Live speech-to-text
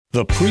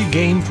The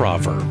pregame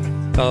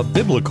proverb, a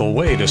biblical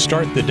way to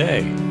start the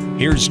day.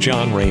 Here's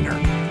John Rayner.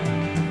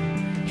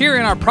 Here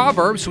in our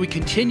Proverbs, we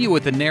continue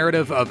with the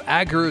narrative of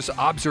Agur's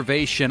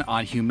observation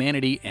on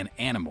humanity and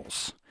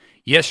animals.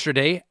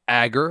 Yesterday,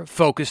 Agur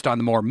focused on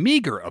the more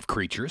meager of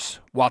creatures,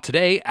 while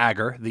today,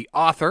 Agur, the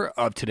author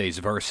of today's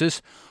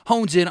verses,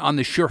 hones in on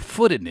the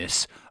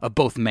sure-footedness of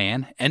both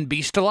man and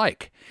beast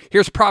alike.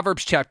 Here's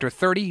Proverbs chapter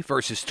 30,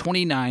 verses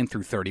 29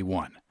 through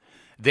 31.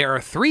 There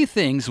are 3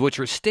 things which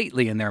are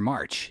stately in their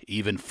march,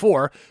 even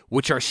 4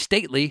 which are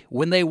stately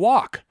when they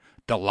walk.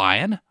 The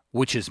lion,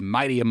 which is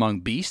mighty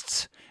among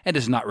beasts, and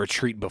does not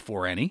retreat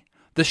before any.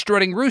 The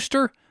strutting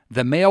rooster,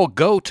 the male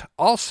goat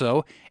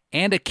also,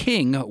 and a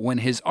king when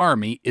his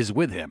army is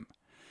with him.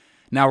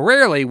 Now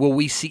rarely will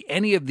we see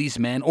any of these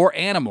men or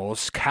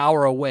animals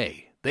cower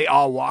away. They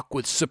all walk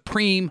with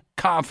supreme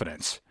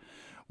confidence.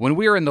 When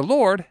we are in the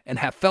Lord and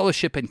have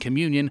fellowship and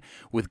communion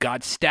with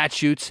God's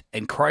statutes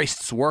and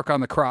Christ's work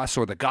on the cross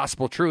or the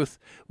gospel truth,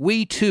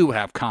 we too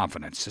have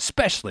confidence,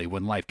 especially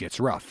when life gets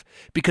rough.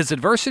 Because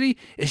adversity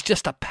is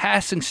just a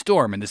passing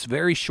storm in this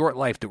very short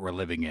life that we're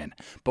living in.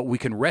 But we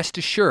can rest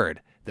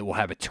assured that we'll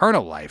have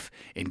eternal life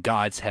in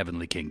God's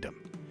heavenly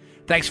kingdom.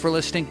 Thanks for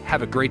listening.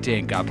 Have a great day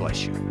and God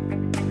bless you.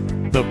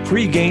 The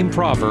pregame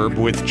proverb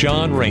with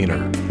John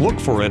Rayner. Look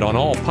for it on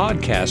all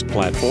podcast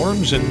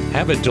platforms and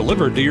have it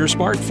delivered to your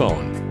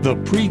smartphone. The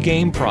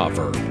pregame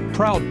proverb,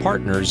 proud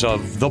partners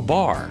of The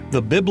Bar,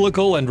 the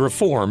Biblical and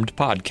Reformed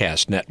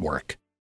Podcast Network.